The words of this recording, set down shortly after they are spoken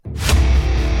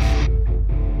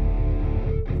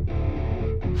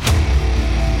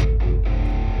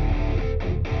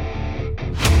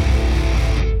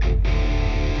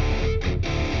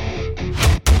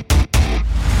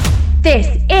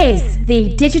the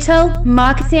Digital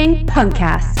Marketing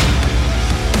Podcast.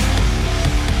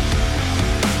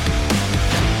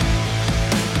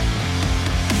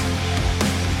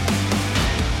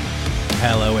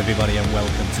 Hello everybody and welcome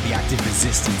to the Active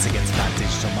Resistance Against Bad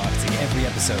Digital Marketing. Every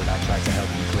episode I try to help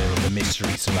you clear up the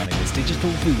mystery surrounding this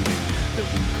digital voodoo that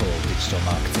we call digital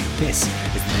marketing. This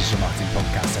is the Digital Marketing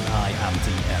Podcast and I am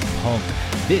DM Punk.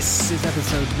 This is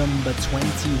episode number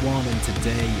 21 and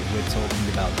today we're talking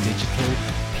about digital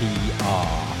PR.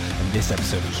 And this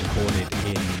episode was recorded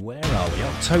in, where are we?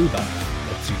 October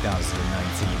of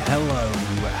 2019. Hello.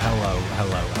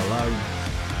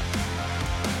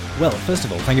 Well, first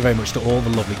of all, thank you very much to all the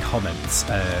lovely comments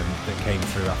that came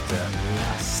through after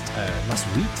last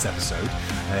week's episode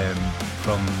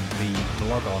from the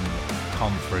Blog On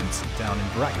conference down in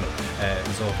Bracknell. It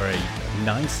was all very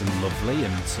nice and lovely,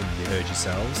 and some of you heard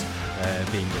yourselves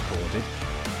being recorded,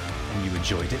 and you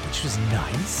enjoyed it, which was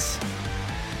nice.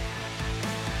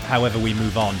 However, we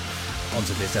move on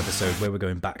onto this episode where we're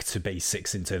going back to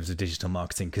basics in terms of digital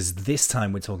marketing, because this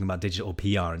time we're talking about digital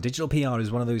PR, and digital PR is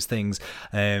one of those things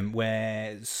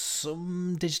where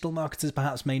some digital marketers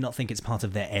perhaps may not think it's part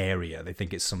of their area. They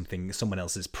think it's someone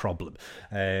else's problem.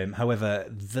 However,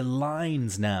 the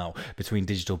lines now between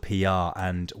digital PR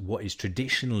and what is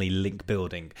traditionally link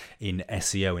building in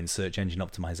SEO, in search engine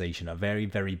optimization, are very,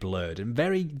 very blurred and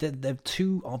they're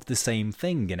two of the same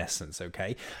thing in essence.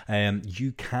 Okay,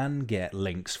 you can get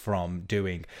links from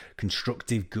doing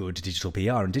constructive, good digital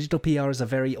PR, and digital PR is a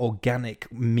very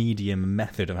organic medium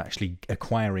method of actually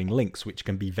acquiring links, which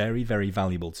can be very, very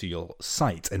valuable to your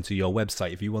site and to your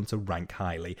website if you want to rank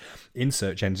highly in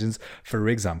search engines, for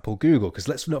example Google. Because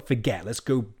let's not forget, let's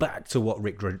go back to what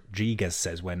Rick Rodriguez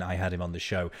says when I had him on the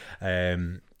show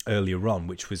earlier on,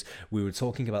 which was, we were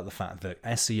talking about the fact that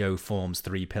SEO forms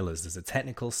three pillars. There's a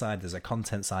technical side, there's a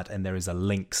content side, and there is a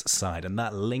links side, and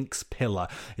that links pillar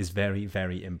is very,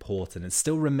 very important and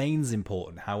still remains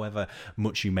important. However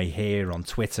much you may hear on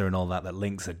Twitter and all that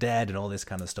links are dead and all this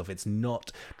kind of stuff, it's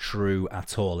not true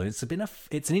at all. And it's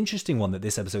an interesting one that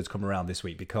this episode's come around this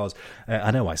week, because I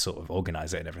know I sort of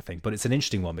organise it and everything, but it's an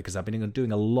interesting one because I've been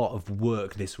doing a lot of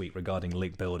work this week regarding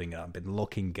link building. I've been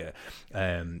looking at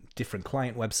different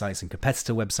client websites and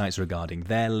competitor websites regarding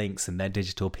their links and their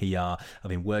digital PR. I've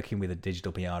been working with a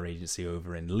digital PR agency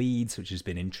over in Leeds, which has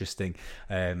been interesting.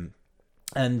 And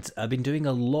I've been doing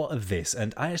a lot of this,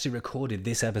 and I actually recorded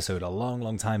this episode a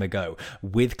long time ago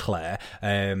with Claire,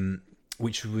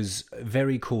 which was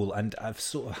very cool. And I've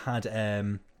sort of had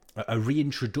a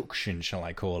reintroduction, shall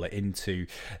I call it, into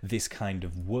this kind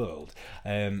of world.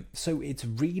 So it's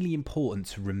really important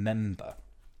to remember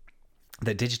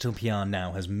that digital PR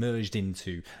now has merged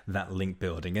into that link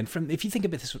building. And if you think of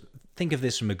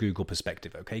this from a Google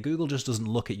perspective, okay, Google just doesn't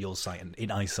look at your site in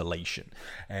isolation.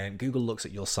 Google looks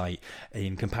at your site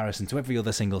in comparison to every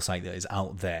other single site that is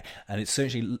out there, and it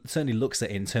certainly looks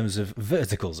at it in terms of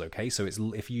verticals. Okay, so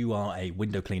if you are a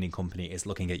window cleaning company, it's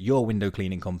looking at your window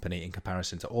cleaning company in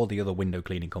comparison to all the other window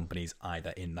cleaning companies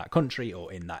either in that country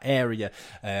or in that area,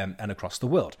 and across the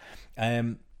world.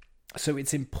 So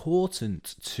it's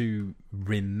important to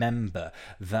remember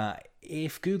that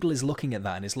if Google is looking at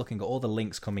that and is looking at all the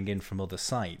links coming in from other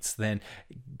sites, then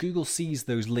Google sees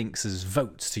those links as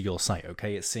votes to your site,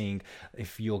 okay? It's seeing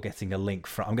if you're getting a link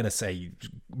from, I'm going to say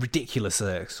ridiculous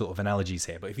sort of analogies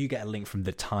here, but if you get a link from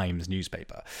the Times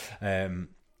newspaper,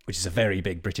 which is a very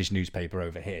big British newspaper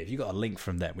over here, if you got a link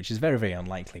from them, which is very, very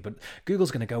unlikely, but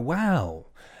Google's going to go, wow,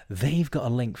 they've got a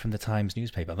link from the Times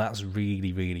newspaper. That's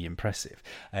really, really impressive.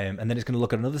 And then it's going to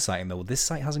look at another site and go, well, this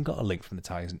site hasn't got a link from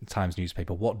the Times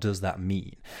newspaper. What does that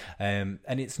mean? And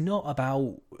it's not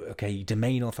about, okay,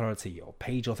 domain authority or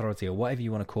page authority or whatever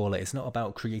you want to call it. It's not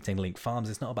about creating link farms.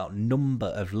 It's not about number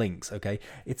of links, okay?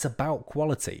 It's about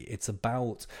quality. It's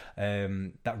about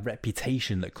that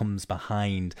reputation that comes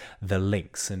behind the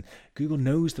links. And Google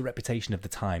knows the reputation of the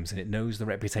Times, and it knows the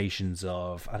reputations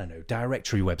of, I don't know,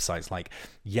 directory websites like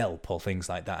Yelp or things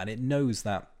like that. And it knows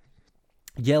that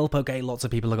Yelp, okay, lots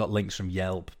of people have got links from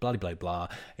Yelp, blah, blah, blah.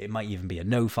 It might even be a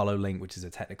no-follow link, which is a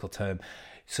technical term.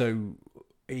 So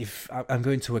if I'm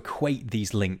going to equate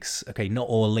these links, okay, not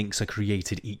all links are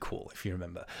created equal, if you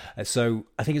remember. So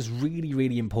I think it's really,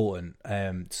 really important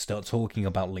to start talking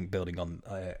about link building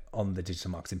on the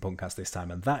Digital Marketing Podcast this time.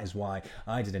 And that is why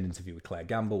I did an interview with Claire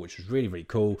Gamble, which was really, really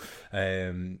cool.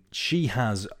 She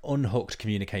has Unhooked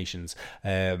Communications,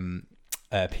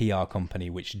 PR company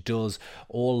which does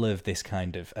all of this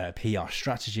kind of PR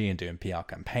strategy and doing PR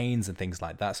campaigns and things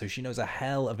like that. So she knows a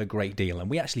hell of a great deal. And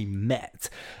we actually met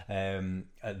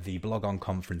at the Blog On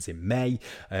conference in May.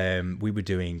 We were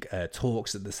doing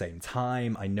talks at the same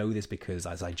time. I know this because,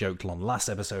 as I joked on last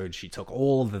episode, she took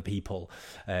all the people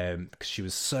because she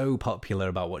was so popular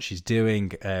about what she's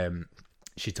doing.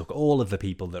 She took all of the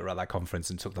people that were at that conference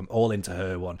and took them all into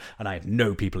her one, and I had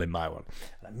no people in my one.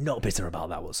 And I'm not bitter about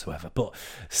that whatsoever, but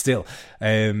still,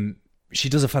 she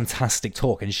does a fantastic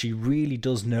talk, and she really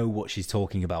does know what she's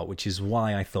talking about, which is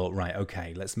why I thought, right,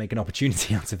 okay, let's make an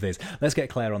opportunity out of this. Let's get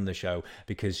Claire on the show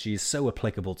because she is so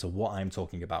applicable to what I'm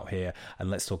talking about here, and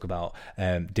let's talk about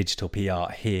digital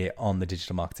PR here on the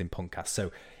Digital Marketing Podcast.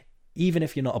 So even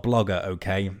if you're not a blogger,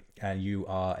 okay, and you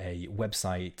are a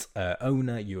website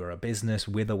owner, you are a business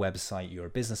with a website, you're a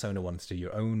business owner wanting to do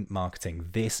your own marketing,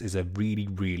 this is a really,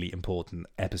 really important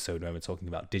episode when we're talking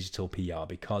about digital PR,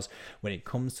 because when it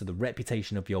comes to the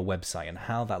reputation of your website and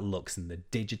how that looks in the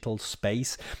digital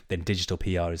space, then digital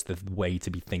PR is the way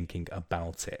to be thinking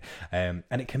about it. And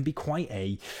it can be quite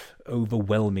a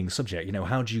overwhelming subject. You know,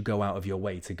 how do you go out of your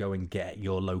way to go and get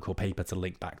your local paper to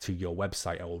link back to your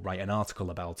website or write an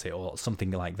article about it or something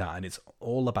like that? And it's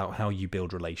all about how you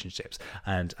build relationships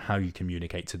and how you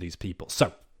communicate to these people.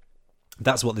 So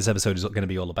that's what this episode is going to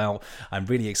be all about. I'm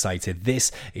really excited.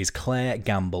 This is Claire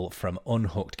Gamble from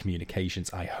Unhooked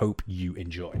Communications. I hope you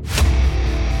enjoy.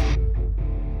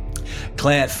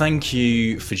 Claire, thank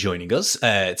you for joining us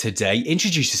today.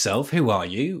 Introduce yourself. Who are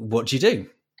you? What do you do?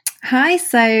 Hi,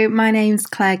 so my name's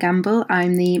Claire Gamble.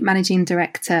 I'm the Managing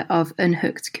Director of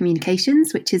Unhooked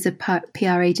Communications, which is a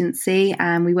PR agency,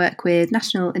 and we work with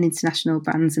national and international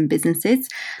brands and businesses.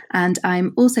 And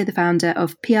I'm also the founder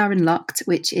of PR Unlocked,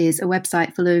 which is a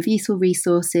website full of useful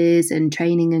resources and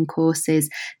training and courses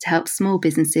to help small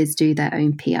businesses do their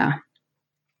own PR.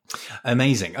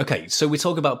 Amazing. Okay, so we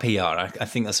talk about PR. I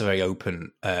think that's a very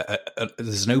open.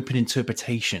 There's an open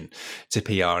interpretation to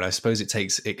PR, and I suppose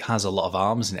it has a lot of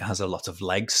arms and it has a lot of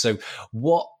legs. So,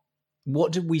 what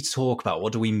do we talk about?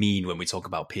 What do we mean when we talk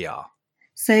about PR?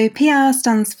 So PR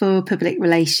stands for public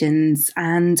relations,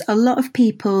 and a lot of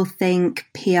people think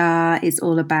PR is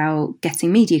all about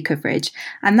getting media coverage,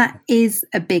 and that is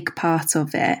a big part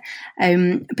of it.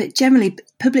 But generally,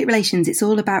 public relations, it's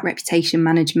all about reputation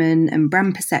management and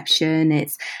brand perception.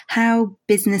 It's how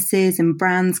businesses and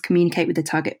brands communicate with the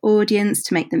target audience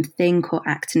to make them think or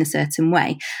act in a certain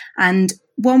way. And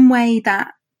one way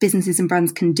that businesses and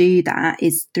brands can do that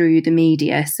is through the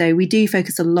media. So we do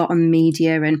focus a lot on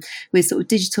media, and with sort of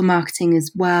digital marketing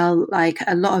as well. Like,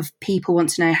 a lot of people want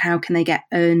to know, how can they get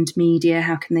earned media?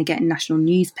 How can they get in national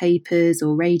newspapers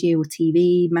or radio or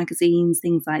TV, magazines,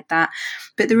 things like that.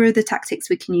 But there are other tactics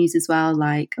we can use as well,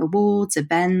 like awards,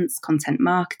 events, content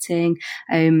marketing.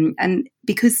 And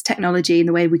because technology and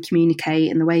the way we communicate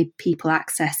and the way people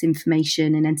access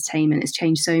information and entertainment has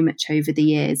changed so much over the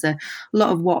years, a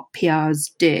lot of what PRs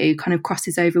do kind of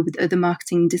crosses over with other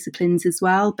marketing disciplines as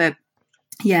well. But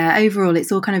yeah, overall,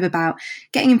 it's all kind of about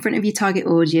getting in front of your target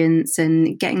audience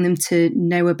and getting them to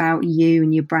know about you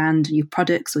and your brand and your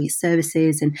products or your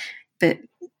services, but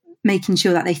making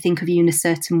sure that they think of you in a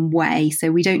certain way.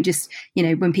 So we don't just,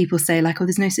 when people say like, oh,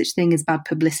 there's no such thing as bad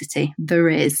publicity, there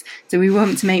is. So we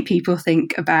want to make people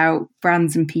think about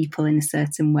brands and people in a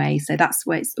certain way. So that's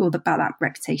where it's all about, that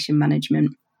reputation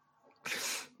management.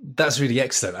 That's really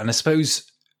excellent. And I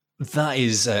suppose that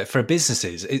is for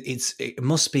businesses, it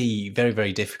must be very,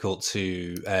 very difficult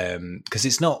to, because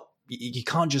it's not, you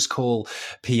can't just call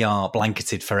PR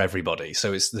blanketed for everybody.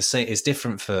 So it's the same. It's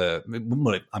different for.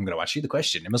 Well, I'm going to ask you the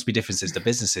question. It must be differences to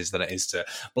businesses than it is to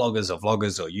bloggers or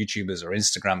vloggers or YouTubers or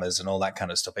Instagrammers and all that kind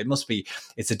of stuff.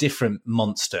 It's a different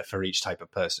monster for each type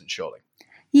of person, surely.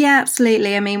 Yeah,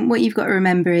 absolutely. I mean, what you've got to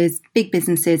remember is big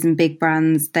businesses and big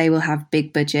brands, they will have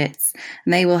big budgets,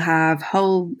 and they will have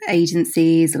whole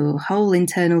agencies or whole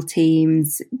internal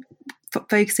teams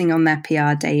focusing on their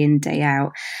PR day in, day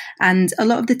out. And a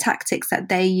lot of the tactics that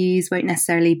they use won't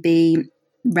necessarily be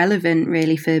relevant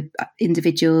really for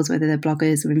individuals, whether they're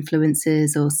bloggers or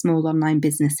influencers or small online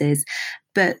businesses.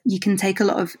 But you can take a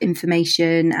lot of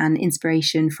information and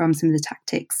inspiration from some of the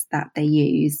tactics that they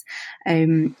use.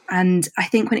 And I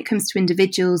think when it comes to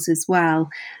individuals as well,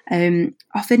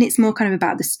 often it's more kind of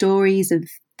about the stories of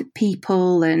the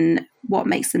people and what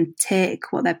makes them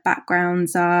tick, what their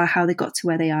backgrounds are, how they got to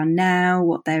where they are now,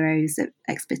 what their areas of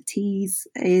expertise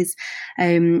is.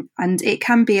 And it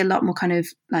can be a lot more kind of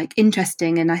like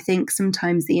interesting. And I think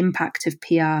sometimes the impact of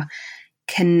PR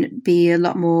can be a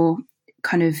lot more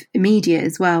kind of immediate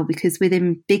as well, because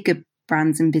within bigger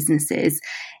brands and businesses,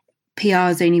 PR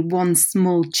is only one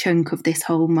small chunk of this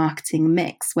whole marketing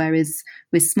mix, whereas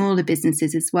with smaller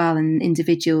businesses as well and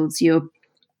individuals, you're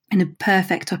in a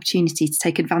perfect opportunity to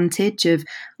take advantage of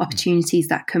opportunities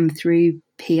that come through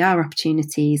PR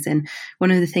opportunities. And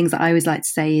one of the things that I always like to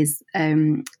say is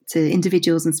to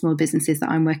individuals and small businesses that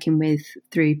I'm working with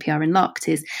through PR Unlocked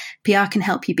is PR can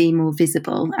help you be more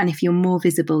visible. And if you're more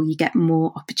visible, you get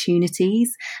more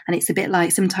opportunities. And it's a bit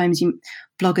like sometimes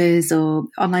bloggers or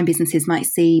online businesses might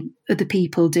see other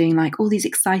people doing like all these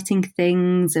exciting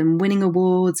things and winning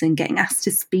awards and getting asked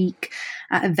to speak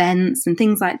at events and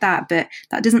things like that. But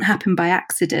that doesn't happen by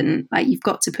accident. Like, you've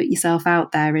got to put yourself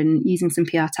out there, and using some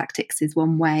PR tactics is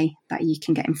one way that you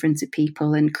can get in front of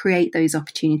people and create those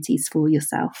opportunities for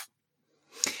yourself.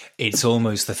 It's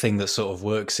almost the thing that sort of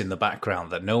works in the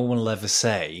background that no one will ever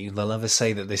say. They'll ever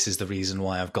say that this is the reason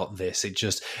why I've got this.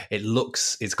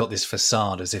 It's got this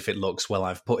facade as if it looks, well,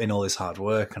 I've put in all this hard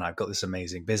work and I've got this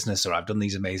amazing business, or I've done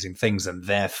these amazing things, and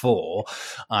therefore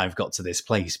I've got to this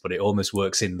place. But it almost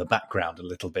works in the background a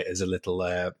little bit as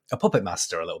a puppet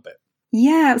master a little bit.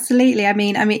 Yeah, absolutely. I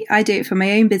mean, I do it for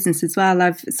my own business as well.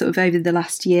 I've sort of over the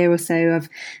last year or so, I've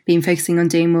been focusing on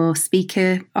doing more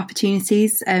speaker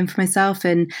opportunities for myself.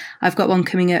 And I've got one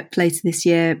coming up later this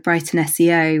year, Brighton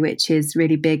SEO, which is a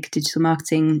really big digital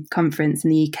marketing conference in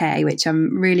the UK, which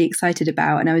I'm really excited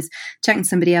about. And I was chatting to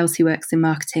somebody else who works in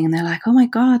marketing, and they're like, oh my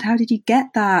God, how did you get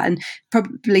that? And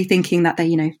probably thinking that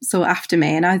they, sought after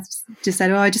me. And I just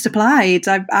said, oh, I just applied.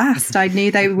 I asked. I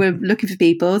knew they were looking for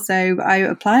people, so I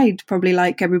applied, probably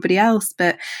like everybody else.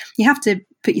 But you have to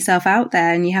put yourself out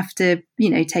there, and you have to,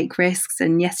 take risks.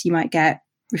 And yes, you might get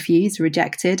refused or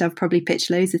rejected. I've probably pitched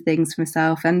loads of things for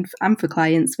myself and for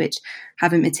clients which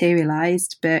haven't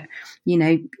materialized. But,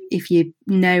 if you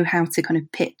know how to kind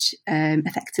of pitch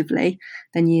effectively,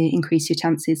 then you increase your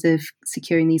chances of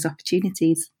securing these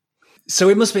opportunities. So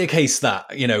it must be a case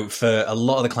that, for a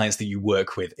lot of the clients that you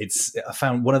work with, I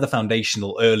found one of the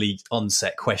foundational early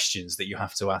onset questions that you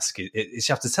have to ask is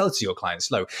you have to tell to your clients,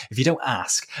 if you don't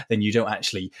ask, then you don't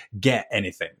actually get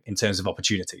anything in terms of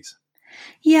opportunities.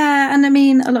 Yeah. And I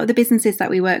mean, a lot of the businesses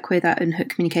that we work with at Unhook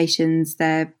Communications,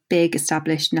 they're big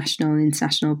established national and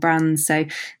international brands. So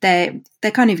they're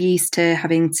kind of used to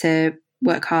having to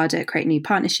work hard at creating new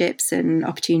partnerships and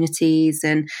opportunities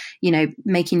and,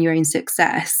 making your own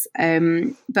success.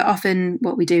 But often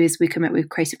what we do is we come up with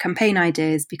creative campaign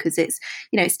ideas because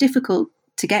it's difficult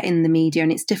to get in the media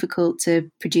and it's difficult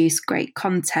to produce great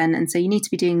content. And so you need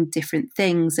to be doing different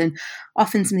things. And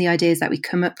often some of the ideas that we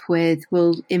come up with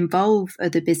will involve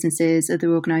other businesses,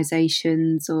 other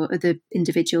organizations, or other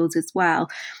individuals as well.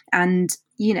 And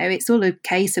it's all a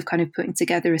case of kind of putting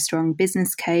together a strong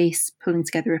business case, pulling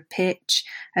together a pitch,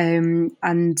 and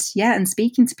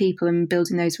speaking to people and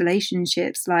building those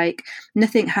relationships. Like,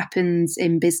 nothing happens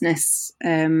in business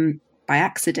by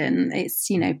accident.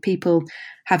 It's, people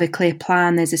have a clear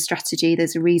plan, there's a strategy,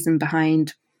 there's a reason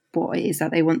behind what it is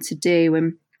that they want to do,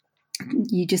 and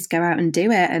you just go out and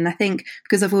do it. And I think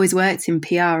because I've always worked in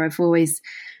PR, and,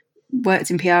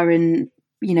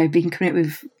 been coming up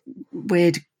with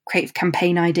weird creative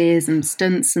campaign ideas and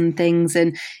stunts and things.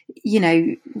 And,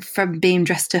 from being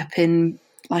dressed up in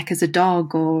like as a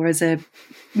dog or as a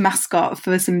mascot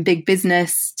for some big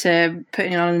business to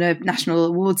putting on a national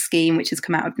award scheme, which has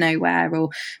come out of nowhere, or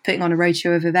putting on a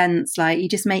roadshow of events. Like, you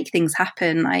just make things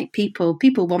happen. Like, people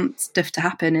want stuff to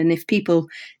happen. And if people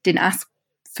didn't ask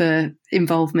for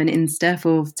involvement in stuff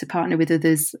or to partner with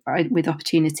others with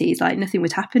opportunities, like, nothing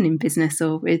would happen in business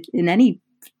or in any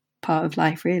part of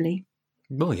life, really.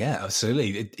 Well, yeah,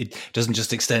 absolutely. It doesn't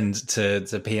just extend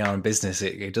to PR and business.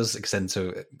 It does extend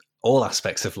to all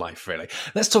aspects of life, really.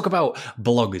 Let's talk about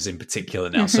bloggers in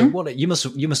particular now. Mm-hmm. So,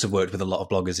 you must have worked with a lot of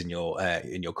bloggers in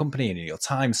your company and in your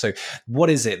time. So, what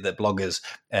is it that bloggers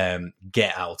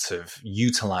get out of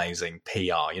utilizing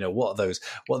PR? What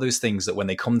are those things that when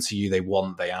they come to you,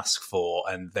 they ask for,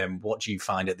 and then what do you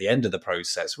find at the end of the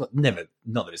process? Well,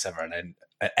 not that it's ever an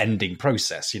ending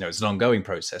process. It's an ongoing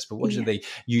process. But what do they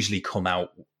usually come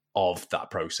out of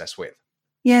that process with?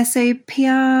 Yeah, so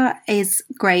PR is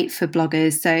great for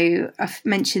bloggers. So I've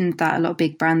mentioned that a lot of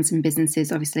big brands and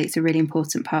businesses, obviously it's a really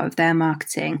important part of their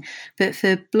marketing. But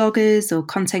for bloggers or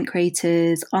content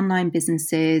creators, online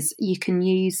businesses, you can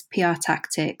use PR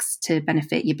tactics to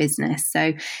benefit your business.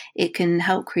 So it can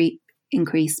help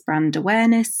increase brand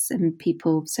awareness and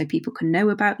so people can know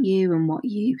about you and what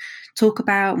you talk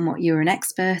about and what you're an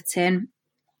expert in.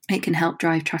 It can help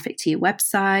drive traffic to your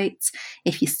website.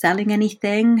 If you're selling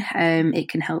anything, it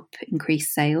can help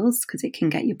increase sales because it can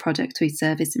get your product or your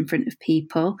service in front of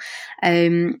people.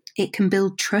 It can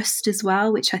build trust as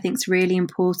well, which I think is really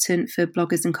important for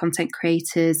bloggers and content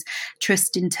creators.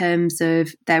 Trust in terms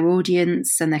of their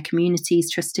audience and their communities,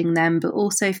 trusting them, but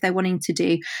also if they're wanting to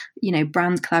do,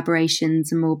 brand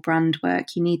collaborations and more brand work,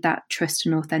 you need that trust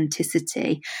and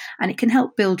authenticity. And it can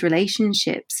help build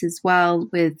relationships as well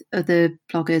with other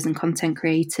bloggers and content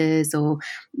creators or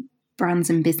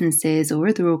brands and businesses or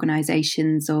other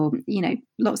organizations or,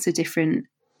 lots of different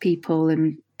people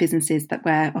and businesses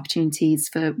where opportunities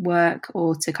for work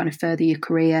or to kind of further your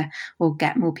career or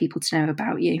get more people to know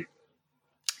about you.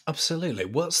 Absolutely.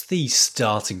 What's the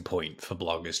starting point for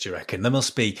bloggers, do you reckon? There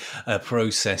must be a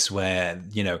process where,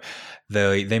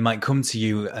 they might come to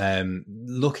you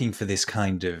looking for this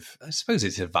kind of, I suppose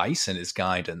it's advice and it's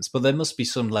guidance, but there must be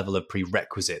some level of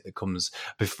prerequisite that comes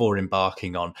before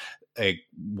embarking on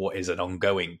what is an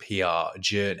ongoing PR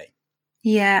journey.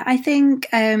 Yeah, I think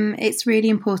it's really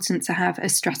important to have a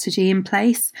strategy in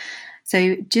place.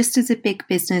 So just as a big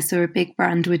business or a big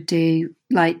brand would do,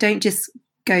 don't just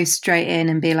go straight in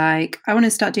and be like, I want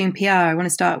to start doing PR, I want to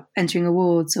start entering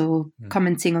awards or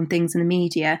commenting on things in the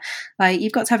media.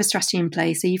 You've got to have a strategy in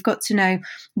place. So you've got to know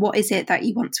what is it that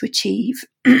you want to achieve.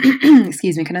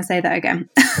 Excuse me, can I say that again?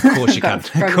 Of course you can.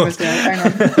 Of course.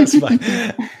 That's fine.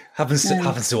 Happens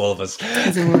to all of us.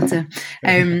 Some water.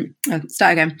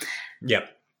 Start again. Yep.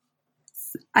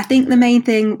 I think the main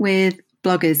thing with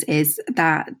bloggers is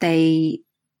that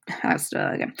I'll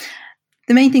start again.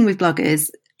 The main thing with bloggers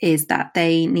is that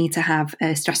they need to have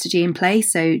a strategy in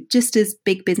place. So just as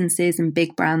big businesses and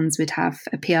big brands would have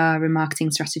a PR and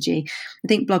marketing strategy, I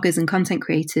think bloggers and content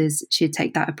creators should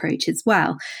take that approach as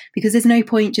well, because there's no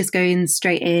point just going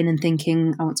straight in and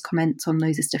thinking, I want to comment on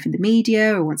loads of stuff in the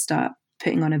media or want to start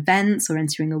putting on events or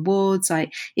entering awards.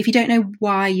 If you don't know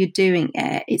why you're doing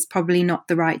it, it's probably not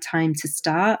the right time to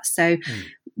start. So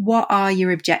what are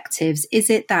your objectives? Is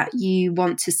it that you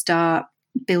want to start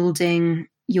building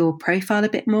your profile a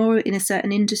bit more in a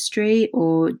certain industry,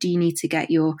 or do you need to get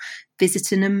your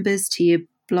visitor numbers to your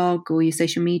blog or your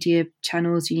social media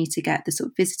channels? You need to get the sort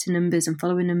of visitor numbers and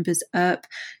follower numbers up.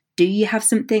 Do you have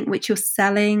something which you're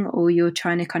selling or you're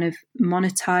trying to kind of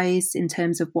monetize in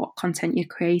terms of what content you're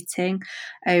creating?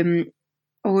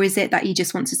 Or is it that you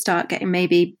just want to start getting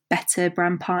maybe better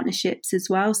brand partnerships as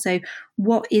well? So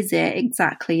what is it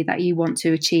exactly that you want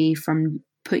to achieve from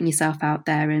putting yourself out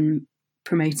there and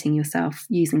promoting yourself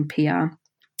using PR?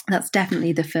 That's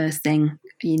definitely the first thing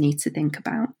you need to think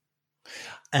about.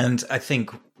 And I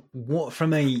think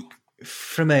from a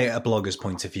blogger's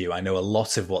point of view, I know a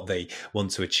lot of what they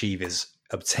want to achieve is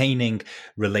obtaining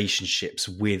relationships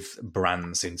with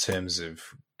brands in terms of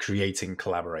creating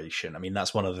collaboration. I mean,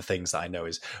 that's one of the things that I know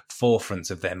is forefront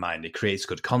of their mind. It creates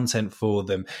good content for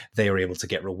them. They are able to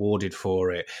get rewarded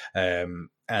for it.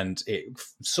 And it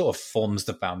sort of forms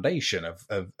the foundation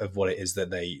of what it is that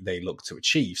they look to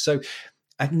achieve. So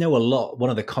I know one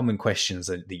of the common questions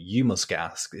that you must get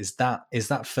asked is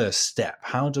that first step.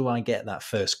 How do I get that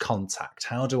first contact?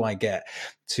 How do I get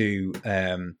to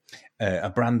a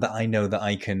brand that I know that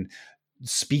I can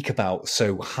speak about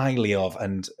so highly of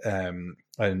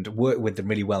and work with them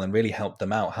really well and really help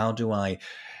them out? How do I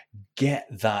get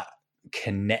that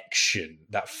connection,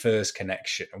 that first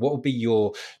connection? What would be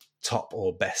your top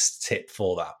or best tip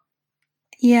for that?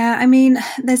 Yeah, I mean,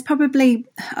 there's probably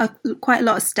quite a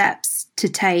lot of steps to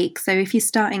take. So if you're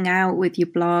starting out with your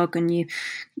blog and you're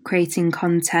creating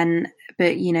content,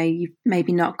 but you've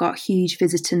maybe not got huge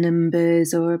visitor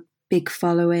numbers or a big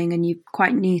following and you're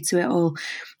quite new to it all,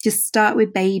 just start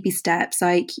with baby steps.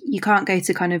 You can't go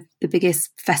to kind of the biggest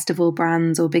festival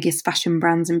brands or biggest fashion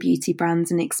brands and beauty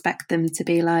brands and expect them to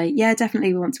be like, yeah,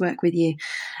 definitely we want to work with you.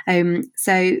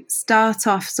 So start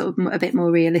off sort of a bit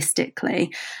more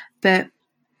realistically, but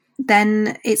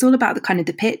then it's all about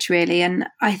the pitch really. And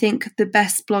I think the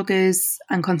best bloggers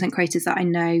and content creators that I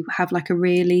know have a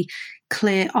really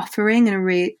clear offering and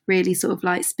a really sort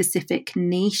of specific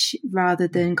niche rather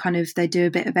than they do a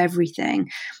bit of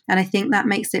everything. And I think that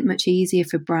makes it much easier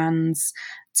for brands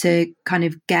to kind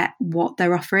of get what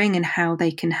they're offering and how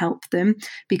they can help them.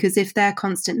 Because if they're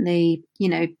constantly,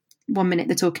 1 minute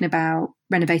they're talking about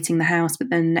renovating the house,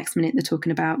 but then the next minute they're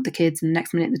talking about the kids and the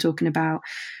next minute they're talking about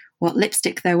what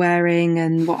lipstick they're wearing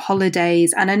and what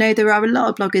holidays. And I know there are a lot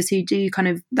of bloggers who do kind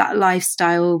of that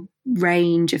lifestyle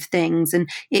range of things and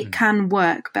it can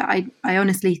work. But I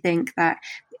honestly think that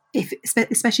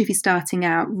especially if you're starting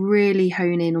out, really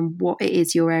hone in on what it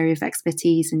is your area of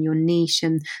expertise and your niche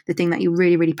and the thing that you're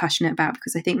really, really passionate about,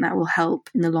 because I think that will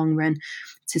help in the long run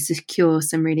to secure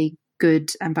some really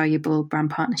good and valuable brand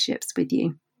partnerships with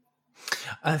you.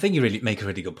 I think you really make a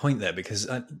really good point there, because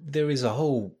there is a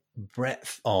whole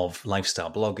breadth of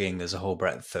lifestyle blogging. There's a whole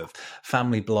breadth of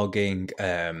family blogging.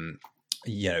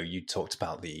 You talked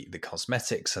about the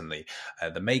cosmetics and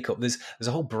the makeup. There's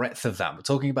a whole breadth of that. But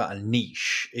talking about a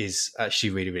niche is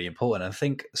actually really, really important. I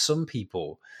think some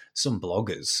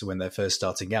bloggers, when they're first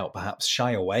starting out, perhaps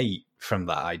shy away from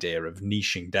that idea of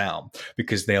niching down,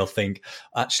 because they'll think,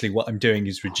 actually, what I'm doing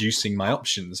is reducing my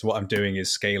options. What I'm doing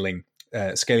is scaling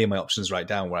my options right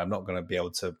down, where I'm not going to be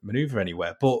able to maneuver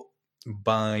anywhere. But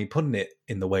by putting it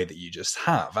in the way that you just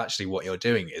have, actually what you're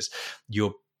doing is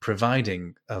you're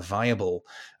providing a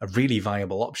really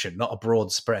viable option, not a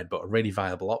broad spread, but a really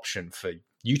viable option for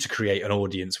you to create an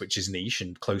audience which is niche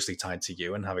and closely tied to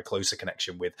you and have a closer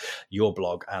connection with your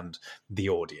blog and the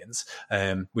audience,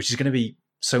 which is going to be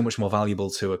so much more valuable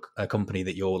to a company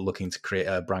that you're looking to create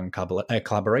a brand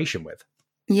collaboration with.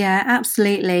 Yeah,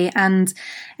 absolutely. And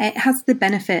it has the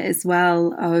benefit as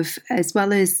well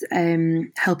as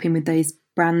helping with those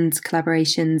brand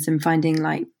collaborations and finding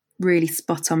like really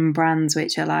spot on brands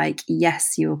which are like,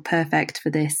 yes, you're perfect for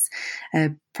this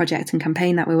project and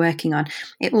campaign that we're working on.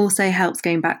 It also helps,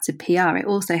 going back to PR, it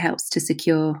also helps to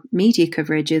secure media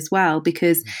coverage as well,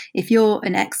 because if you're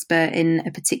an expert in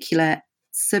a particular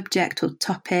subject or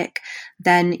topic,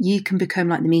 then you can become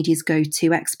like the media's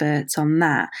go-to experts on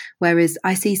that. Whereas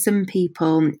I see some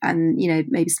people, and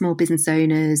maybe small business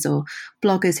owners or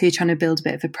bloggers who are trying to build a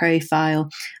bit of a profile,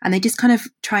 and they just kind of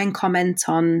try and comment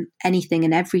on anything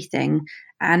and everything,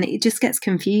 and it just gets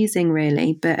confusing,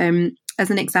 really. But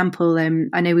as an example,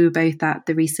 I know we were both at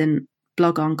the recent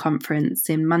Blog On conference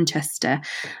in Manchester,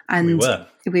 and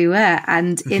we were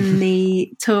and in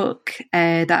the talk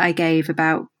that I gave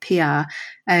about PR,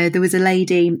 there was a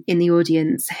lady in the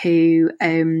audience who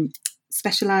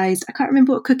specialised, I can't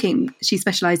remember what cooking she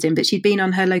specialised in, but she'd been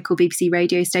on her local BBC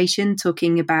radio station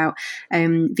talking about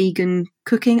vegan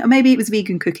cooking, or maybe it was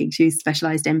vegan cooking she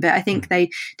specialised in, but I think they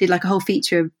did like a whole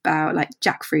feature about like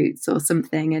jackfruits or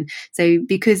something. And so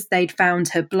because they'd found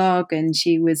her blog and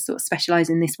she was sort of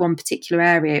specialising in this one particular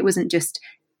area, it wasn't just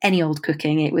any old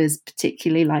cooking, it was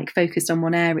particularly like focused on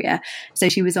one area. So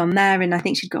she was on there, and I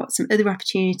think she'd got some other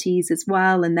opportunities as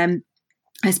well. And then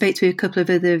I spoke to a couple of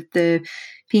the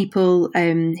people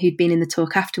who'd been in the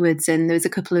talk afterwards, and there was a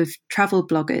couple of travel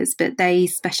bloggers, but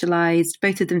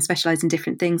both of them specialised in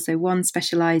different things. So one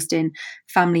specialised in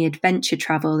family adventure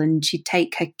travel, and she'd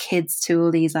take her kids to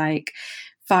all these like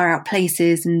far out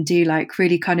places and do like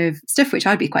really kind of stuff which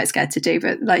I'd be quite scared to do,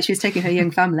 but like she was taking her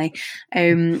young family.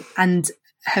 And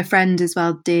her friend as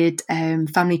well did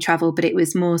family travel, but it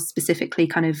was more specifically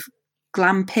kind of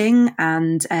glamping,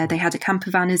 and they had a camper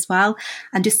van as well.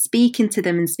 And just speaking to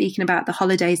them and speaking about the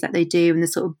holidays that they do and the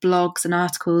sort of blogs and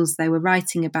articles they were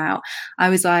writing about, I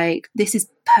was like, this is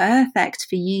perfect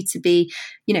for you to be,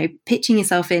 pitching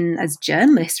yourself in as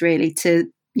journalists, really,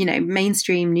 to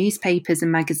mainstream newspapers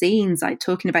and magazines, like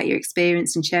talking about your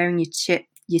experience and sharing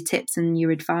your tips and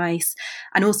your advice.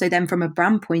 And also then from a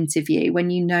brand point of view, when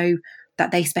you know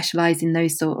that they specialise in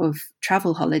those sort of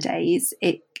travel holidays,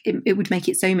 it would make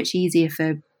it so much easier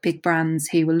for big brands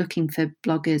who were looking for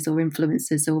bloggers or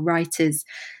influencers or writers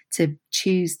to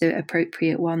choose the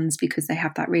appropriate ones, because they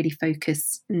have that really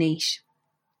focused niche.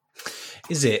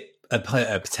 Is it a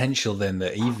potential then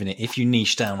that even if you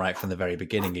niche down right from the very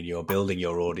beginning and you're building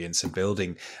your audience and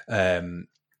building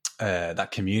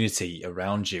that community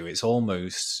around you, it's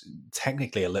almost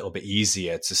technically a little bit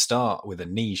easier to start with a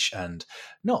niche and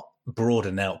not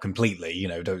broaden out completely,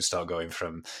 don't start going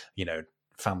from,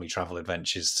 family travel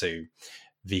adventures to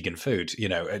vegan food,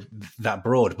 that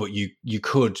broad, but you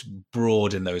could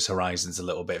broaden those horizons a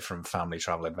little bit from family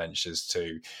travel adventures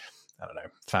to, I don't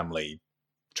know, family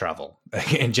travel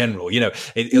in general.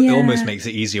 It almost makes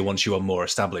it easier once you are more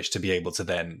established to be able to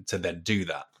then do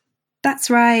that.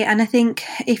 That's right. And I think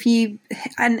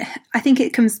I think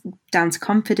it comes down to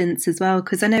confidence as well,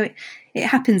 because I know it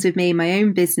happens with me in my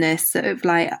own business. Sort of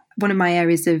like one of my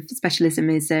areas of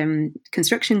specialism is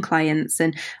construction clients.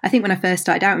 And I think when I first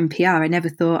started out in PR, I never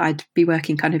thought I'd be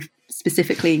working kind of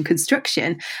specifically in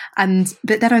construction.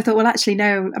 But then I thought, well, actually,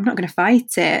 no, I'm not going to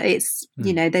fight it. It's,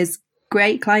 there's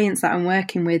great clients that I'm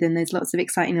working with, and there's lots of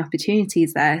exciting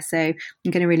opportunities there. So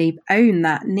I'm going to really own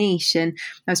that niche. And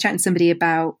I was chatting to somebody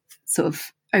about sort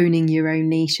of owning your own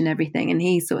niche and everything, and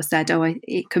he sort of said,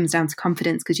 it comes down to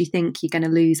confidence, because you think you're going to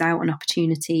lose out on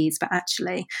opportunities, but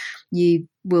actually you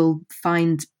will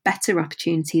find better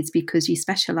opportunities because you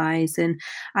specialize.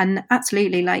 And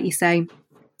absolutely, like you say,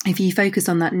 if you focus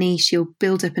on that niche, you'll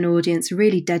build up an audience, a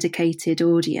really dedicated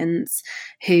audience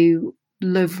who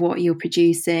love what you're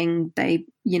producing. They're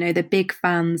big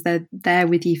fans. They're there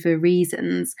with you for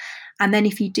reasons. And then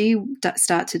if you do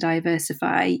start to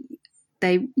diversify,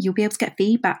 you'll be able to get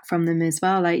feedback from them as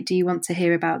well. Like, do you want to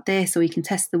hear about this? Or you can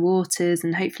test the waters,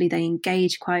 and hopefully they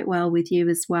engage quite well with you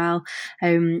as well.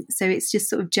 So it's just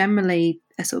sort of generally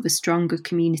a sort of a stronger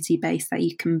community base that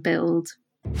you can build.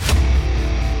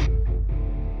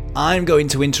 I'm going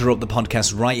to interrupt the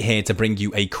podcast right here to bring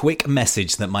you a quick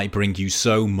message that might bring you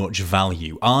so much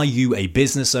value. Are you a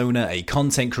business owner, a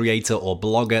content creator, or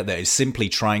blogger that is simply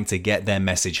trying to get their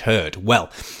message heard?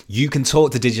 Well, you can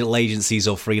talk to digital agencies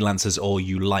or freelancers all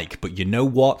you like, but you know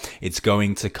what? It's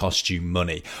going to cost you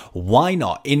money. Why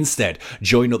not instead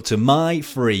join up to my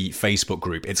free Facebook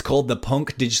group? It's called the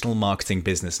Punk Digital Marketing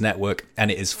Business Network, and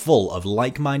it is full of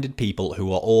like-minded people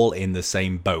who are all in the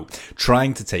same boat,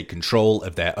 trying to take control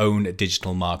of their own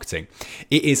digital marketing.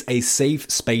 It is a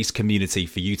safe space community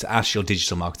for you to ask your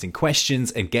digital marketing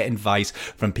questions and get advice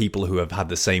from people who have had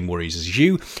the same worries as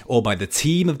you, or by the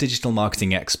team of digital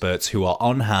marketing experts who are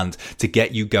on hand to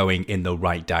get you going in the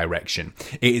right direction.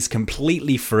 It is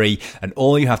completely free, and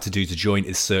all you have to do to join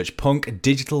is search Punk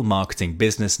Digital Marketing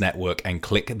Business Network and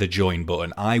click the join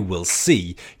button. I will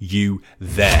see you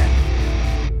there.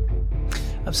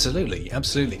 Absolutely.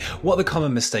 What are the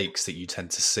common mistakes that you tend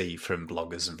to see from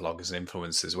bloggers and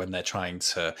influencers when they're trying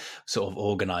to sort of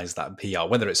organize that PR,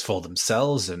 whether it's for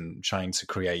themselves and trying to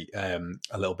create a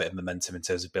little bit of momentum in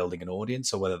terms of building an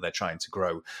audience, or whether they're trying to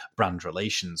grow brand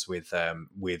relations with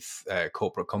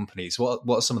corporate companies? What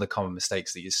are some of the common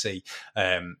mistakes that you see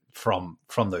from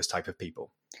those type of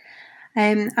people?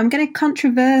 I'm going to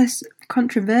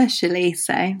controversially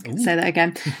say that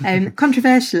again.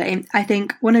 Controversially, I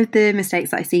think one of the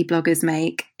mistakes that I see bloggers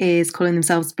make is calling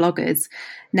themselves bloggers.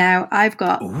 Now, I've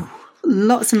got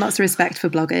lots and lots of respect for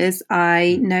bloggers.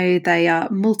 I know they are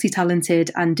multi-talented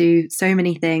and do so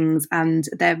many things, and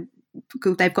they've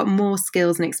got more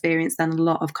skills and experience than a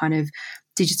lot of kind of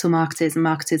digital marketers and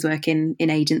marketers working in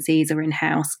agencies or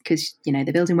in-house, because they're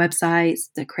building websites,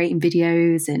 they're creating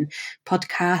videos and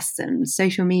podcasts and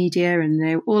social media, and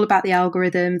they're all about the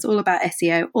algorithms, all about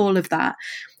SEO, all of that.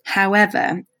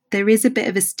 However, there is a bit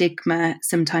of a stigma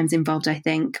sometimes involved, I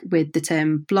think, with the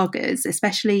term bloggers,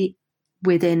 especially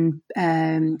within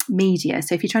media.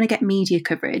 So if you're trying to get media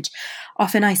coverage,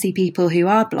 often I see people who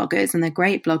are bloggers, and they're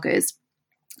great bloggers,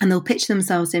 and they'll pitch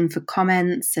themselves in for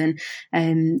comments and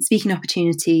speaking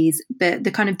opportunities, but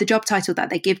the job title that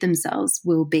they give themselves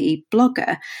will be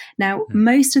blogger. Now,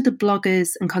 most of the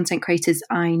bloggers and content creators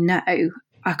I know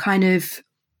are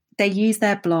they use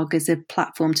their blog as a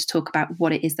platform to talk about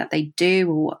what it is that they do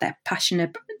or what they're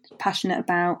passionate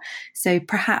about. So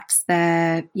perhaps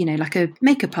they're, like a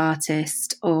makeup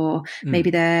artist, or maybe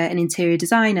they're an interior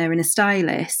designer and a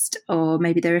stylist, or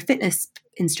maybe they're a fitness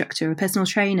instructor, a personal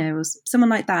trainer, or someone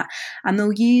like that. And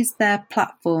they'll use their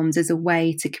platforms as a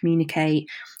way to communicate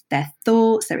their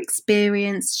thoughts, their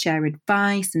experience, share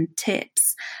advice and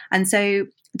tips. And so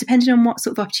depending on what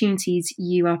sort of opportunities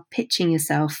you are pitching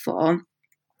yourself for,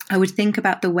 I would think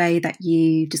about the way that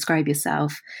you describe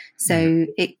yourself. So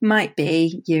it might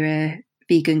be you're a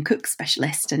vegan cook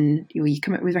specialist and you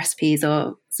come up with recipes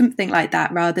or something like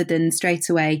that, rather than straight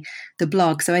away the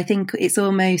blog. So I think it's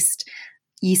almost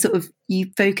you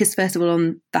focus first of all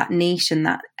on that niche and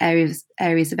that areas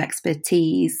of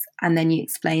expertise, and then you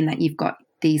explain that you've got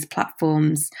these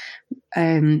platforms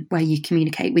where you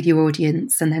communicate with your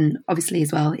audience. And then obviously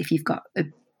as well, if you've got a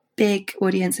big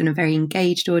audience and a very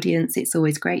engaged audience, it's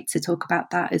always great to talk about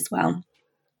that as well.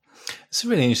 It's a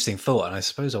really interesting thought, and I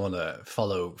suppose I want to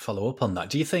follow up on that.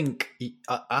 Do you think,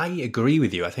 I agree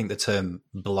with you, I think the term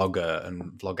blogger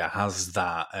and vlogger has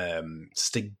that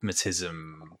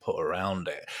stigmatism put around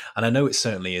it, and I know it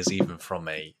certainly is even from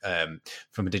a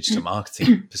digital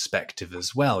marketing perspective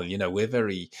as well. We're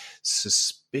very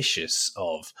suspicious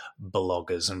of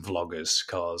bloggers and vloggers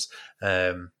because,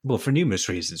 for numerous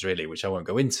reasons really, which I won't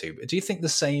go into. But do you think the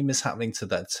same is happening to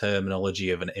that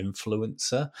terminology of an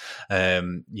influencer?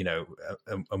 And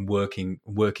working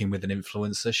with an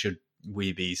influencer, should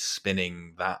we be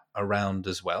spinning that around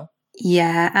as well?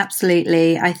 Yeah,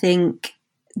 absolutely. I think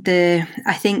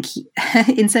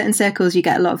in certain circles you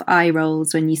get a lot of eye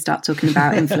rolls when you start talking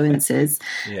about influencers.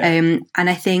 And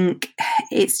I think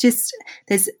it's just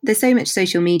there's so much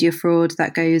social media fraud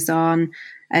that goes on,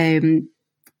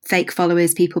 fake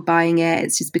followers, people buying it.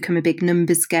 It's just become a big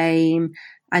numbers game.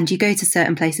 And you go to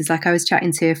certain places, like I was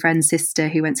chatting to a friend's sister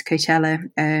who went to Coachella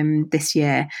this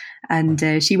year,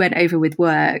 and she went over with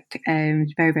work,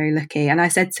 very, very lucky. And I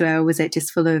said to her, was it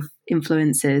just full of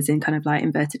influencers in kind of like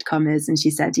inverted commas? And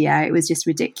she said, yeah, it was just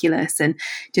ridiculous. And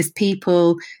just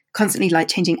people constantly like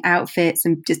changing outfits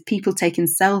and just people taking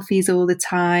selfies all the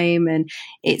time. And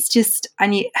it's just,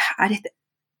 and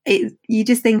you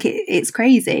just think it's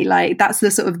crazy. Like that's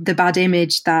the sort of the bad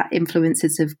image that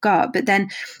influencers have got. But then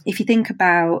if you think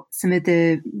about some of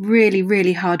the really,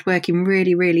 really hardworking,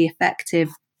 really, really effective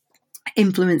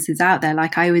influencers out there,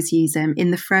 like I always use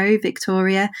In The Fro,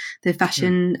 Victoria, the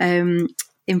fashion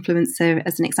influencer,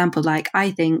 as an example. Like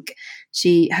I think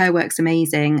her work's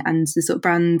amazing, and the sort of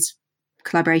brand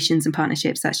collaborations and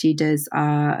partnerships that she does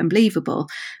are unbelievable.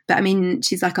 But I mean,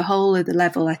 she's like a whole other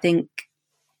level, I think.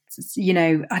 You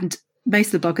know, and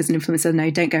most of the bloggers and influencers I know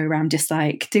don't go around just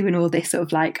like doing all this sort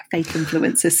of like fake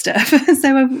influencer stuff.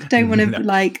 So I don't want to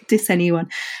like diss anyone.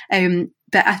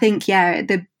 But I think, yeah,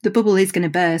 the bubble is going to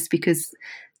burst because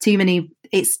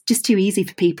it's just too easy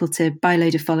for people to buy a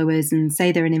load of followers and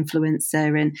say they're an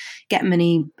influencer and get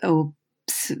money or,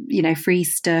 you know, free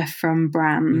stuff from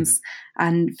brands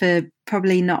and for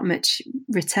probably not much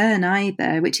return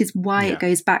either, which is why it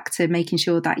goes back to making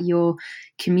sure that your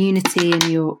community and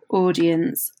your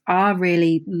audience are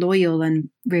really loyal and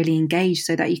really engaged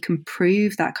so that you can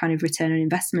prove that kind of return on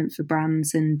investment for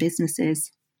brands and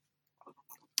businesses.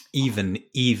 Even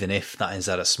if that is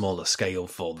at a smaller scale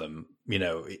for them, you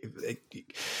know,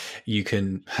 you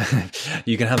can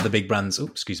have the big brands. Oh,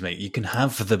 excuse me. You can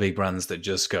have the big brands that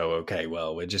just go, okay,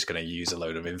 well, we're just going to use a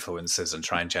load of influencers and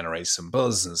try and generate some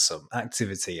buzz and some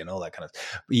activity and all that kind of.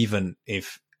 Even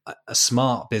if a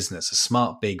smart business, a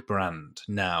smart big brand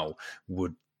now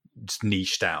would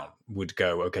niche down, would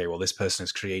go, okay, well, this person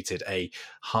has created a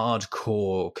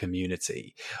hardcore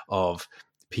community of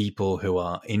people who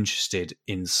are interested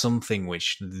in something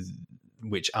which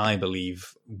I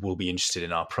believe will be interested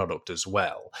in our product as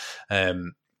well.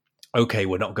 Okay,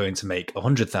 we're not going to make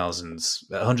 100,000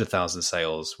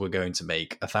 sales. We're going to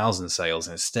make 1,000 sales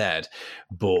instead.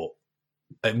 But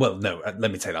well, no,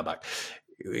 let me take that back.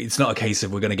 It's not a case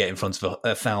of we're going to get in front of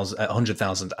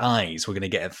 100,000 eyes. We're going to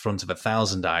get in front of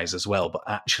 1,000 eyes as well. But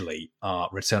actually, our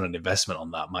return on investment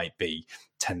on that might be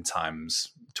 10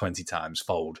 times, 20 times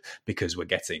fold because we're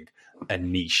getting a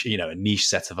niche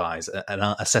set of eyes,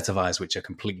 a set of eyes which are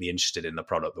completely interested in the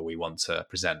product that we want to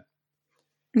present.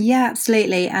 Yeah,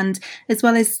 absolutely. And as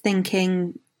well as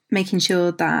making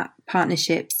sure that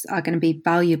partnerships are going to be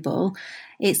valuable,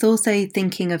 it's also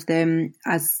thinking of them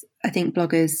as, I think,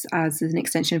 bloggers as an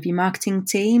extension of your marketing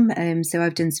team. So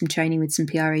I've done some training with some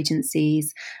PR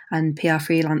agencies and PR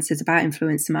freelancers about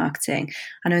influencer marketing.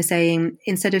 And I was saying,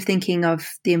 instead of thinking of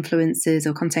the influencers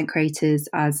or content creators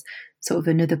as sort of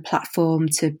another platform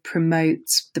to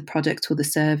promote the product or the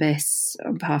service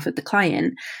on behalf of the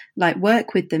client, like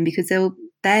work with them because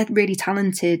they're really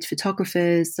talented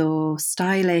photographers or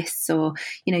stylists, or,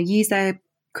 you know, use their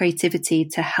creativity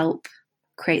to help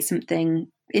create something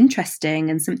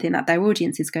interesting and something that their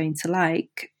audience is going to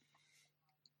like.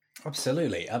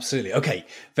 Absolutely. Okay,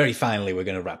 very finally, we're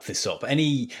going to wrap this up.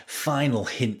 Any final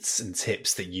hints and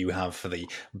tips that you have for the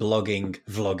blogging,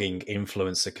 vlogging,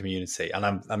 influencer community? And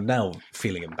I'm now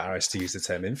feeling embarrassed to use the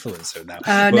term influencer now.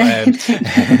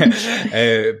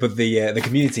 But the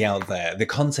community out there, the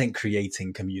content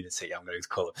creating community, I'm going to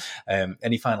call it.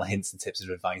 Any final hints and tips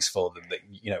or advice for them that,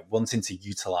 you know, wanting to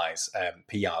utilize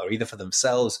PR either for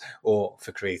themselves or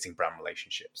for creating brand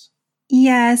relationships?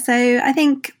 Yeah, so I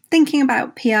think thinking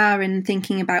about PR and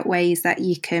thinking about ways that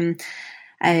you can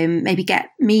maybe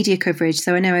get media coverage.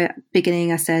 So I know at the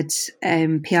beginning I said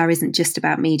PR isn't just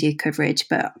about media coverage,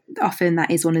 but often that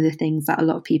is one of the things that a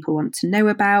lot of people want to know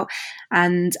about.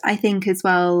 And I think as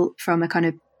well, from a kind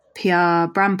of PR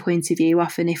brand point of view,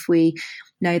 often if we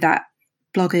know that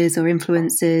bloggers or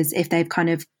influencers, if they've kind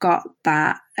of got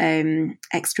that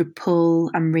extra pull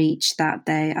and reach, that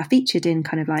they are featured in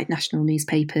kind of like national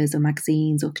newspapers or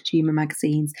magazines or consumer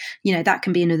magazines, you know, that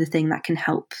can be another thing that can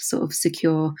help sort of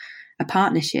secure a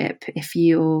partnership if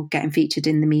you're getting featured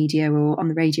in the media or on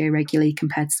the radio regularly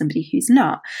compared to somebody who's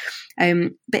not.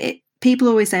 But people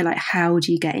always say, like, how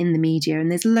do you get in the media? And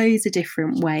there's loads of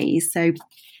different ways. So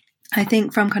I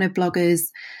think from kind of bloggers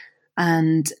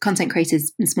and content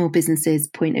creators and small businesses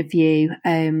point of view,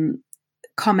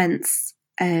 comments,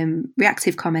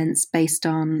 reactive comments based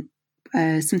on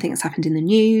something that's happened in the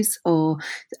news, or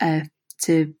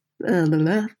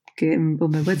getting all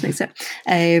my words mixed up.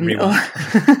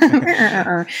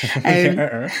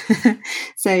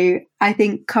 So I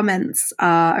think comments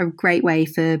are a great way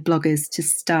for bloggers to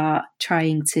start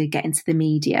trying to get into the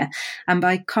media. And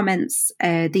by comments,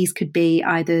 these could be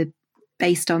either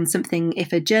based on something,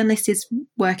 if a journalist is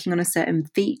working on a certain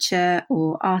feature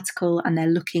or article and they're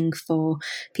looking for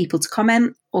people to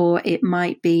comment, or it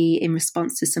might be in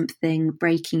response to something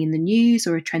breaking in the news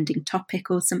or a trending topic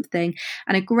or something.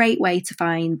 And a great way to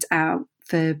find out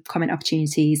for comment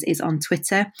opportunities is on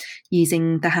Twitter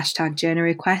using the hashtag journal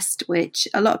request, which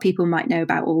a lot of people might know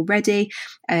about already.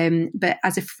 But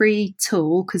as a free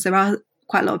tool, because there are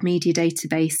quite a lot of media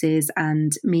databases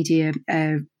and media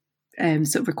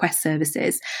sort of request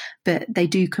services, but they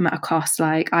do come at a cost.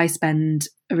 Like I spend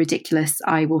a ridiculous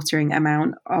eye-watering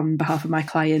amount on behalf of my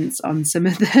clients on some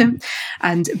of them,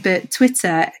 but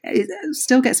Twitter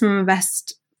still gets some of my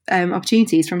best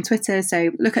opportunities from Twitter.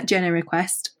 So look at journal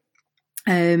request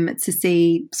to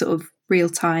see sort of real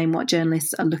time what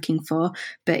journalists are looking for.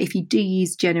 But if you do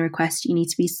use journal request, you need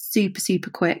to be super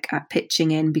quick at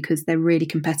pitching in, because they're really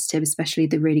competitive, especially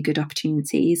the really good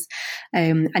opportunities.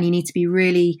 And you need to be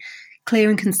really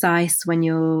clear and concise when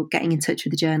you're getting in touch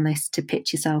with the journalist to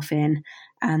pitch yourself in,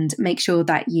 and make sure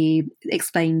that you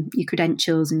explain your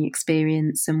credentials and your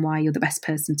experience and why you're the best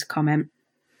person to comment.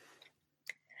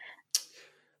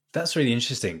 That's really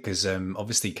interesting, because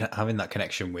obviously having that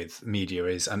connection with media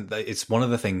and it's one of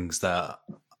the things that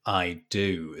I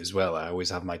do as well. I always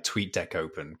have my TweetDeck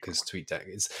open, because TweetDeck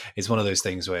is one of those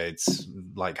things where it's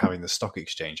like having the stock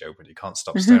exchange open. You can't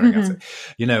stop staring at it.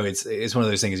 You know, it's one of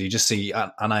those things you just see,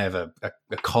 and I have a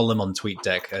column on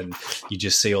TweetDeck, and you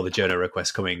just see all the journal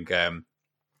requests coming,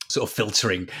 sort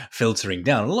of filtering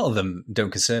down. A lot of them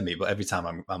don't concern me, but every time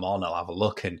I'm on, I'll have a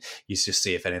look, and you just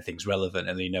see if anything's relevant,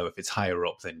 and you know if it's higher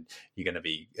up, then you're going to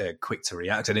be quick to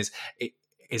react. And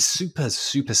it's super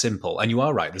simple. And you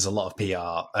are right, there's a lot of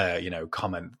PR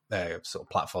comment sort of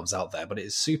platforms out there, but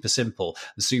it's super simple,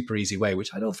 a super easy way,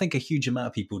 which I don't think a huge amount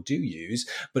of people do use,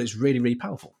 but it's really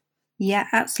powerful. Yeah,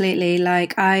 absolutely.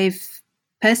 Like I've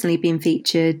personally been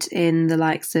featured in the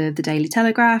likes of the Daily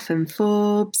Telegraph and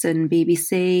Forbes and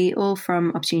BBC, all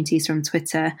from opportunities from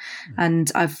Twitter. And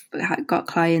I've got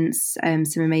clients,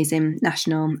 some amazing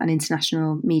national and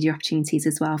international media opportunities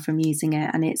as well from using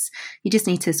it. And you just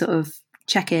need to sort of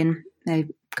check in a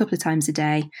couple of times a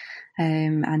day,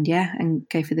 and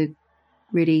go for the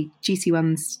really juicy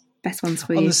ones, best ones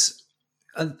for you.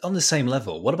 On the same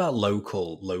level, what about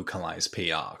localized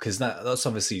PR? Because that's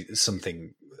obviously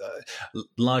something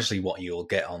largely what you'll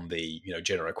get on the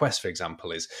journal request, for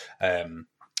example, is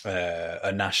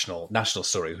a national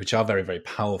stories, which are very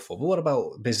powerful. But what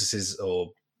about businesses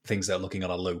or things that are looking on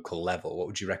a local level? What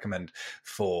would you recommend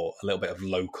for a little bit of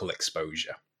local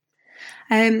exposure?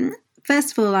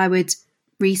 First of all, I would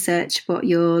research what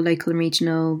your local and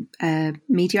regional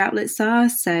media outlets are.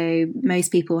 So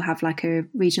most people have like a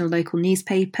regional local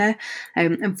newspaper.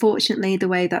 Unfortunately, the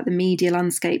way that the media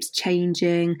landscape's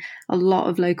changing, a lot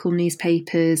of local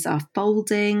newspapers are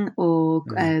folding or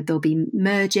they'll be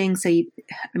merging. So,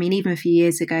 even a few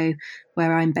years ago,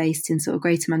 where I'm based in sort of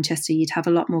Greater Manchester, you'd have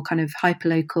a lot more kind of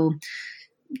hyper-local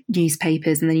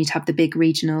newspapers, and then you'd have the big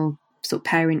regional sort of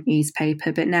parent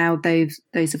newspaper. But now those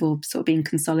have all sort of been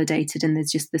consolidated, and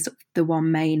there's just the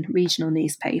one main regional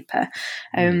newspaper.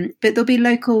 But there'll be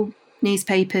local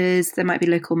newspapers, there might be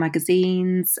local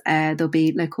magazines, there'll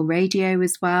be local radio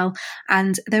as well,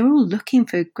 and they're all looking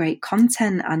for great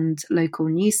content and local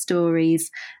news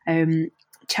stories.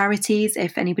 Charities,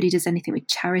 if anybody does anything with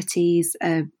charities,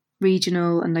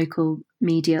 regional and local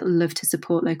media love to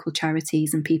support local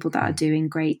charities and people that are doing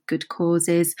great good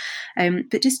causes.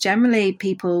 But just generally,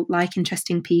 people like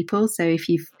interesting people. So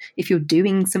if you're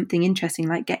doing something interesting,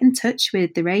 like get in touch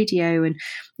with the radio and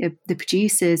the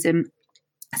producers.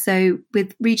 So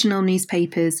with regional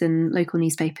newspapers and local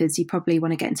newspapers, you probably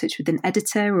want to get in touch with an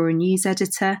editor or a news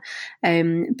editor.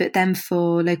 But then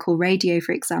for local radio,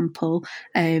 for example,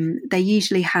 they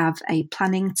usually have a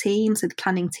planning team. So the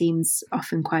planning team's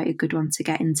often quite a good one to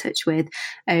get in touch with.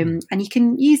 And you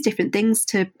can use different things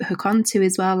to hook onto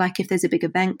as well. Like if there's a big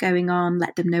event going on,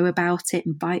 let them know about it,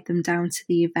 invite them down to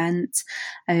the event.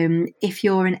 If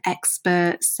you're an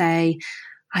expert, say,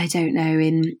 I don't know,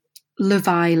 in Love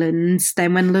Island,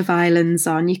 then when Love Island's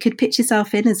on, you could pitch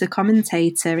yourself in as a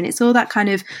commentator. And it's all that kind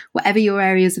of, whatever your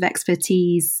areas of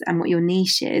expertise and what your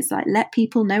niche is, like let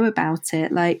people know about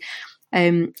it. Like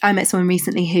I met someone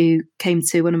recently who came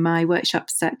to one of my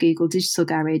workshops at Google Digital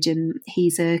Garage, and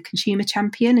he's a consumer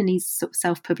champion, and he's sort of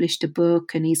self-published a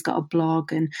book, and he's got a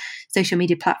blog and social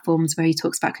media platforms where he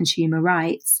talks about consumer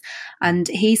rights. And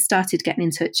he started getting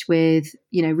in touch with,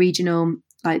 regional,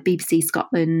 like BBC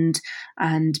Scotland,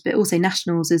 but also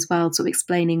nationals as well, sort of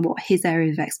explaining what his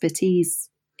area of expertise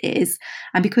is.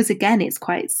 And because, again, it's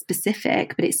quite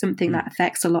specific, but it's something that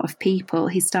affects a lot of people,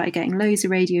 he started getting loads of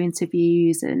radio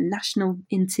interviews and national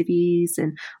interviews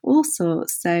and all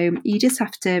sorts. So you just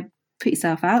have to put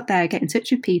yourself out there, get in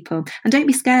touch with people, and don't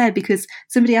be scared, because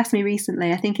somebody asked me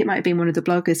recently, I think it might have been one of the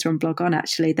bloggers from Blog On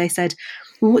actually, they said,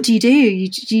 well, what do? You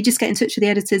just get in touch with the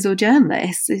editors or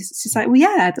journalists? It's just like, well,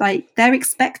 yeah, like they're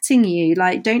expecting you,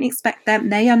 like don't expect them,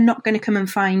 they are not going to come and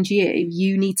find you,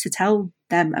 you need to tell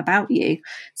them about you.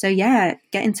 So yeah,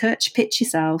 get in touch, pitch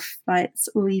yourself, like it's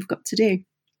all you've got to do.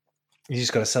 You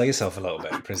just got to sell yourself a little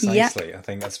bit, precisely. Yep. I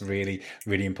think that's really,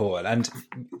 really important.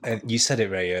 And you said it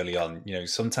very early on,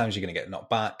 sometimes you're going to get knocked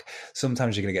back,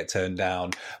 sometimes you're going to get turned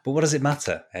down, but what does it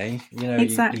matter, eh?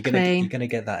 Exactly. You're going to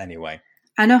get that anyway.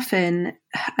 And often,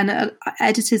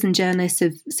 editors and journalists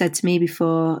have said to me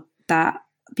before that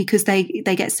because they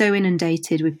get so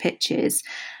inundated with pitches,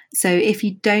 so if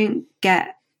you don't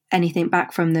get anything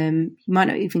back from them, you might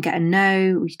not even get a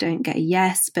no, or you don't get a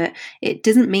yes, but it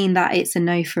doesn't mean that it's a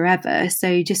no forever.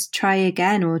 So just try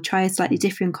again, or try a slightly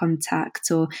different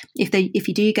contact. Or if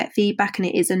you do get feedback and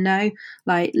it is a no,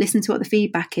 like listen to what the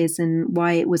feedback is and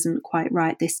why it wasn't quite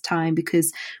right this time.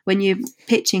 Because when you're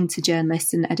pitching to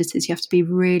journalists and editors, you have to be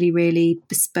really, really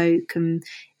bespoke and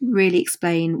really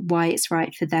explain why it's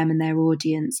right for them and their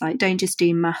audience. Like don't just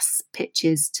do mass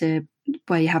pitches to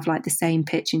where you have like the same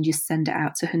pitch and just send it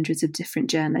out to hundreds of different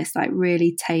journalists. Like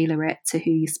really tailor it to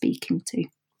who you're speaking to.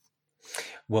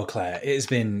 Well, Claire, it has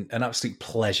been an absolute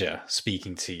pleasure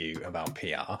speaking to you about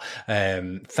PR.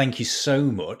 Thank you so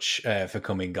much for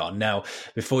coming on. Now,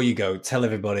 before you go, tell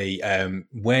everybody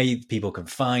where people can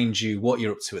find you, what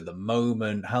you're up to at the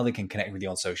moment, how they can connect with you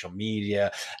on social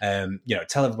media.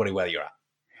 Tell everybody where you're at.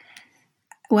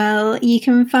 Well, you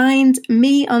can find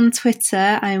me on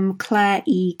Twitter. I'm Claire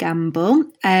E. Gamble.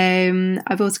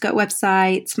 I've also got a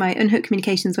website. My Unhooked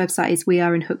Communications website is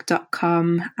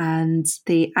weareunhooked.com, and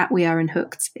the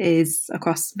 @weareunhooked is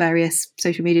across various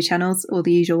social media channels, all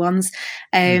the usual ones.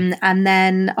 And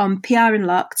then on PR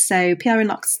Unlocked. So PR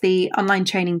Unlocked's the online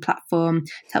training platform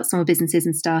to help small businesses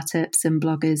and startups and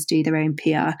bloggers do their own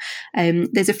PR.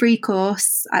 There's a free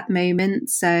course at the moment.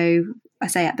 So I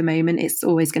say at the moment, it's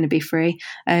always going to be free,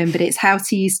 but it's how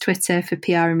to use Twitter for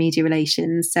PR and media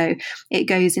relations. So it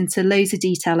goes into loads of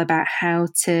detail about how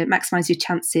to maximize your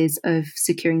chances of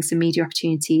securing some media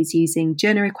opportunities using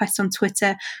journal requests on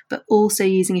Twitter, but also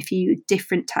using a few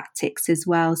different tactics as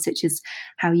well, such as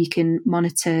how you can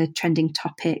monitor trending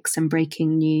topics and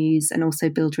breaking news, and also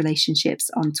build relationships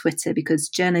on Twitter, because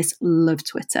journalists love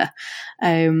Twitter.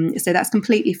 So that's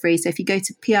completely free. So if you go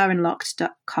to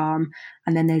prunlocked.com,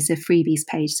 and then there's a freebies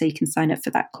page, so you can sign up for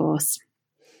that course.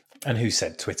 And who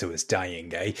said Twitter was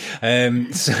dying, eh?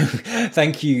 So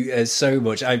thank you so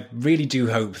much. I really do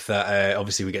hope that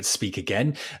obviously we get to speak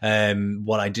again.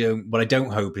 What I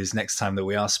don't hope is next time that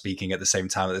we are speaking at the same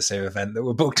time at the same event that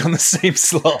we're booked on the same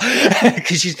slot,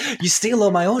 because you steal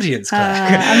all my audience,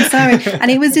 Claire. I'm sorry,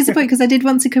 and it was disappointing because I did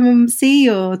want to come and see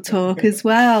your talk as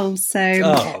well. So,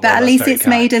 but at least it's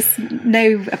made us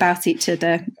know about each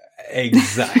other.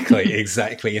 Exactly.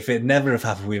 If it never have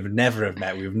happened, we would never have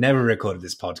met. We would never recorded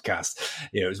this podcast.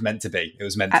 It was meant to be. It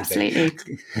was meant Absolutely. to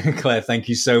be. Claire, thank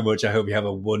you so much. I hope you have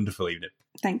a wonderful evening.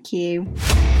 Thank you.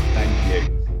 Thank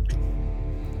you.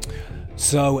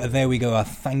 So there we go.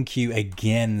 Thank you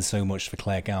again so much for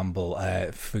Claire Gamble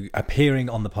for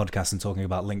appearing on the podcast and talking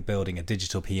about link building and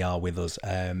digital PR with us.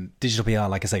 Digital PR,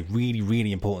 like I say, really,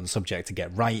 really important subject to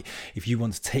get right. If you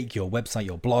want to take your website,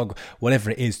 your blog, whatever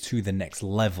it is, to the next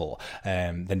level,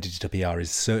 then digital PR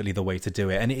is certainly the way to do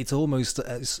it. And it's almost,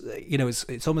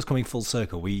 it's almost coming full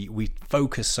circle. We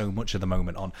focus so much at the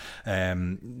moment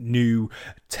on new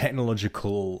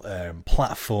technological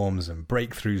platforms and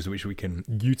breakthroughs which we can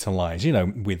utilize,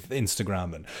 with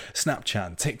Instagram and Snapchat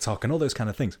and TikTok and all those kind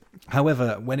of things.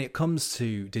 However, when it comes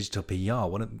to digital PR,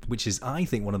 which is, I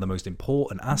think, one of the most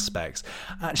important aspects,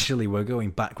 actually, we're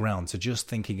going back round to just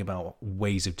thinking about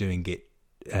ways of doing it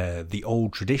the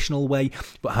old traditional way,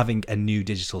 but having a new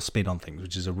digital spin on things,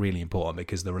 which is a really important,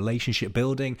 because the relationship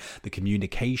building, the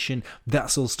communication,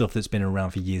 that's all stuff that's been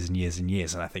around for years and years and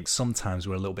years. And I think sometimes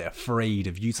we're a little bit afraid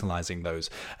of utilizing those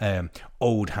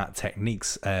old hat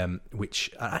techniques,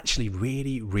 which are actually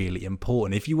really, really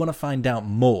important. If you want to find out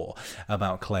more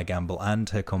about Claire Gamble and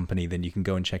her company, then you can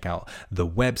go and check out the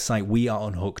website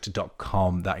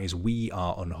weareunhooked.com. That is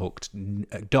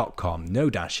weareunhooked.com. No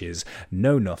dashes,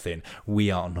 no nothing.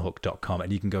 Weareunhooked.com,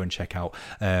 and you can go and check out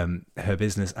her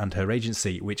business and her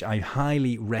agency, which I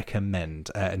highly recommend,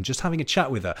 and just having a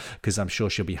chat with her, because I'm sure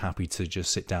she'll be happy to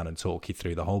just sit down and talk you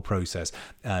through the whole process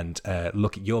and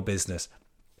look at your business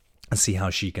and see how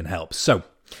she can help. So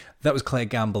that was Claire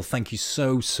Gamble. Thank you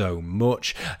so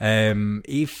much.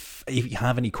 If you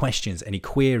have any questions, any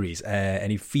queries,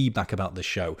 any feedback about the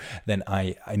show, then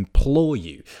I implore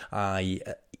you, I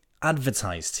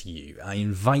advertise to you, I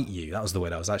invite you, that was the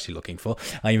word I was actually looking for,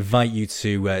 I invite you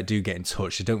to do get in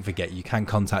touch. So don't forget, you can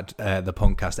contact the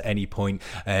Punkcast at any point.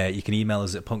 You can email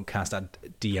us at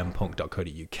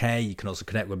punkcast@dmpunk.co.uk. You can also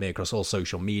connect with me across all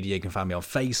social media. You can find me on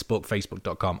Facebook,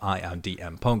 facebook.com, I am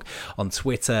DM Punk, on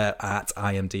Twitter at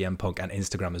I am DM Punk, and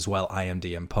Instagram as well, I am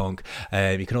DM Punk.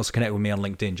 You can also connect with me on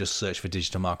LinkedIn, just search for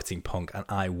Digital Marketing Punk and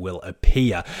I will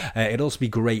appear. It'd also be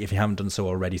great, if you haven't done so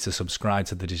already, to subscribe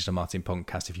to the Digital Marketing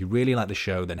Punkcast. If you really like the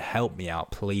show, then help me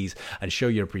out, please, and show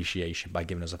your appreciation by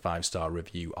giving us a 5-star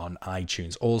review on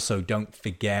iTunes. Also, don't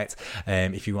forget,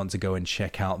 if you want to go and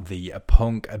check out the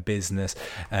Punk Business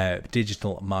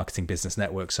Digital Marketing Business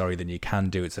Network, then you can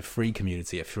do. It's a free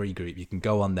community, a free group. You can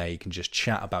go on there, you can just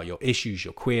chat about your issues,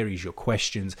 your queries, your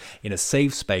questions in a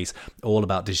safe space, all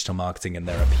about digital marketing, and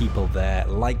there are people there,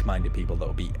 like-minded people, that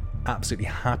will be absolutely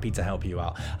happy to help you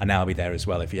out, and I'll be there as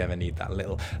well if you ever need that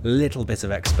little bit of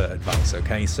expert advice.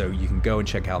 Okay, so you can go and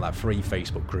check out that free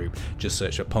Facebook group. Just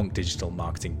search for Punk Digital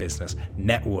Marketing Business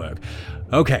Network.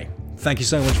 Okay, thank you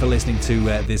so much for listening to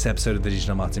this episode of the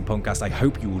Digital Marketing Punkcast. I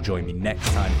hope you will join me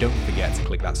next time. Don't forget to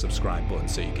click that subscribe button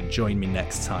so you can join me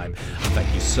next time, and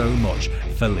thank you so much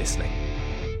for listening.